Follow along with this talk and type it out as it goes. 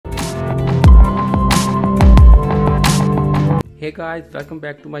Hey guys, welcome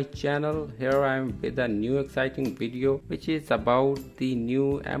back to my channel. Here I am with a new exciting video which is about the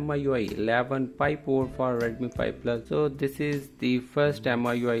new MIUI 11 Pi port for Redmi 5 Plus. So this is the first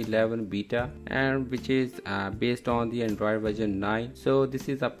MIUI 11 beta and which is based on the Android version 9. So this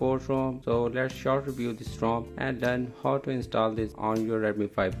is a port ROM. So let's short review this ROM and learn how to install this on your Redmi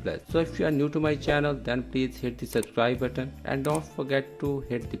 5 Plus. So if you are new to my channel, then please hit the subscribe button and don't forget to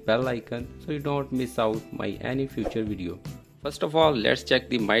hit the bell icon so you don't miss out my any future video. First of all, let's check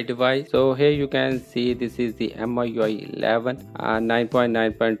the My Device. So here you can see this is the MIUI 11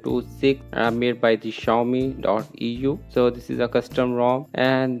 9.9.26 made by the Xiaomi.EU. So this is a custom ROM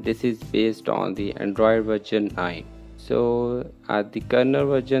and this is based on the Android version 9. So the kernel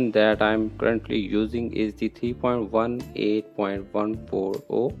version that I'm currently using is the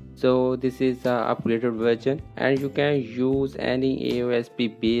 3.18.140. So this is the upgraded version and you can use any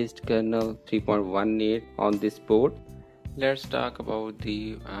AOSP based kernel 3.18 on this board. Let's talk about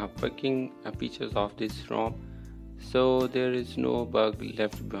the working features of this ROM. So there is no bug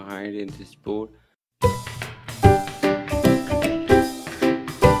left behind in this board.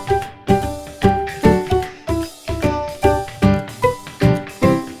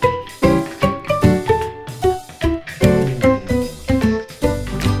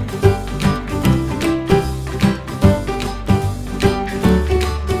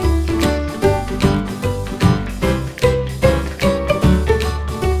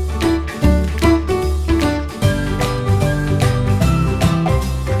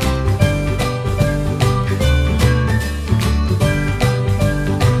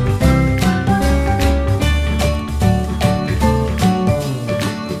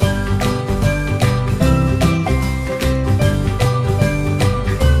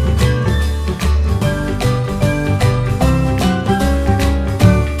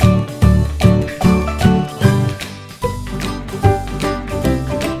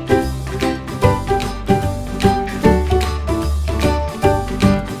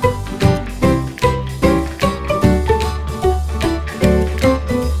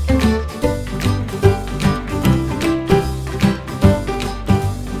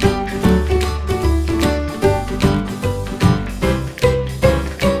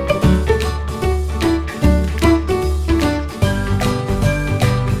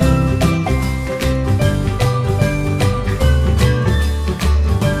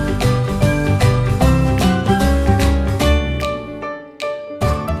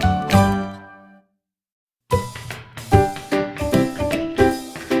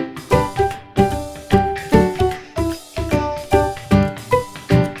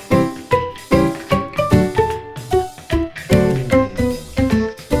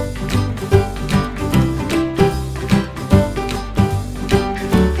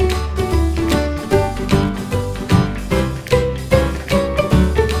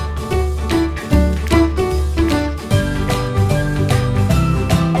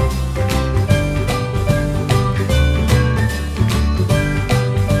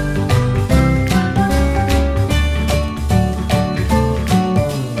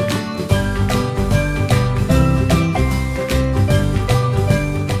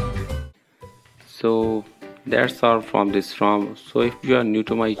 So that's all from this ROM. So if you are new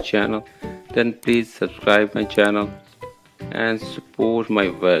to my channel, then please subscribe my channel and support my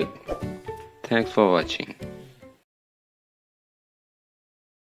work. Thanks for watching.